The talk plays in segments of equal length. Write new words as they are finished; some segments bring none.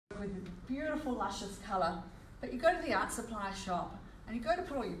beautiful, luscious colour, but you go to the art supply shop and you go to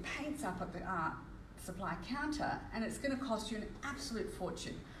put all your paints up at the art supply counter and it's going to cost you an absolute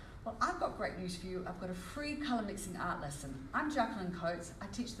fortune. Well, I've got great news for you. I've got a free colour mixing art lesson. I'm Jacqueline Coates. I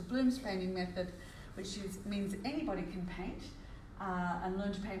teach the Blooms painting method, which means anybody can paint and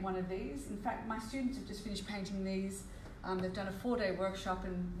learn to paint one of these. In fact, my students have just finished painting these. They've done a 4-day workshop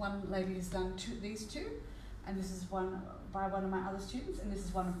and one lady has done these two, and this is one by one of my other students, and this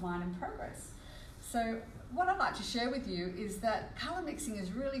is one of mine in progress. So what I'd like to share with you is that colour mixing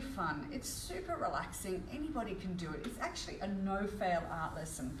is really fun. It's super relaxing. Anybody can do it. It's actually a no-fail art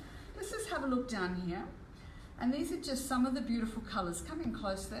lesson. Let's just have a look down here. And these are just some of the beautiful colours. Come in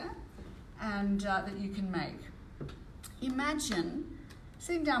close there. And that you can make. Imagine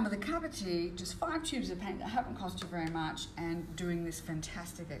sitting down with a cup of tea, just 5 tubes of paint that haven't cost you very much, and doing this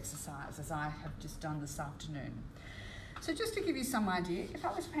fantastic exercise as I have just done this afternoon. So just to give you some idea, if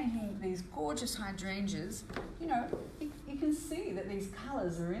I was painting these gorgeous hydrangeas, you know, you can see that these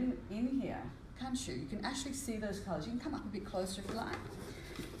colours are in here, can't you? You can actually see those colours. You can come up a bit closer if you like.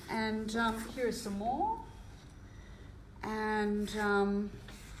 And here are some more. And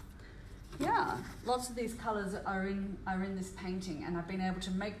yeah, lots of these colours are in this painting, and I've been able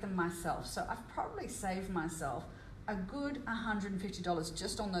to make them myself. So I've probably saved myself a good $150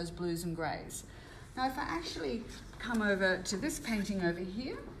 just on those blues and greys. Now, if I actually come over to this painting over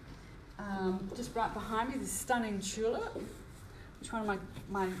here, just right behind me, this stunning tulip, which one of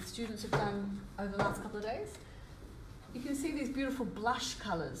my students have done over the last couple of days, you can see these beautiful blush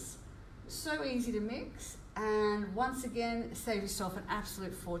colours. So easy to mix, and once again, save yourself an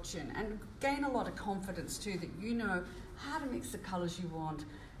absolute fortune and gain a lot of confidence too, that you know how to mix the colours you want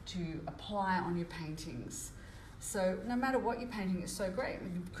to apply on your paintings. So no matter what you're painting, it's so great.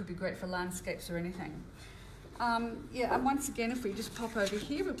 It could be great for landscapes or anything. Yeah, and once again, if we just pop over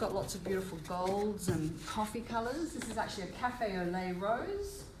here, we've got lots of beautiful golds and coffee colours. This is actually a Cafe au lait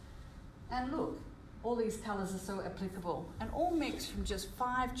rose. And look, all these colours are so applicable and all mixed from just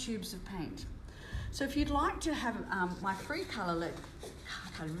 5 tubes of paint. So if you'd like to have my free colour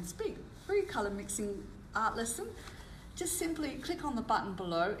free colour mixing art lesson, just simply click on the button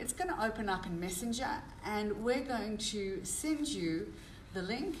below. It's going to open up in Messenger, and we're going to send you the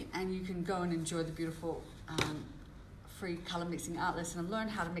link, and you can go and enjoy the beautiful free colour mixing art lesson and learn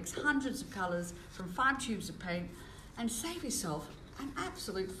how to mix hundreds of colours from 5 tubes of paint and save yourself an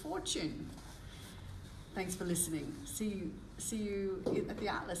absolute fortune. Thanks for listening. See you at the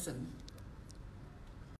art lesson.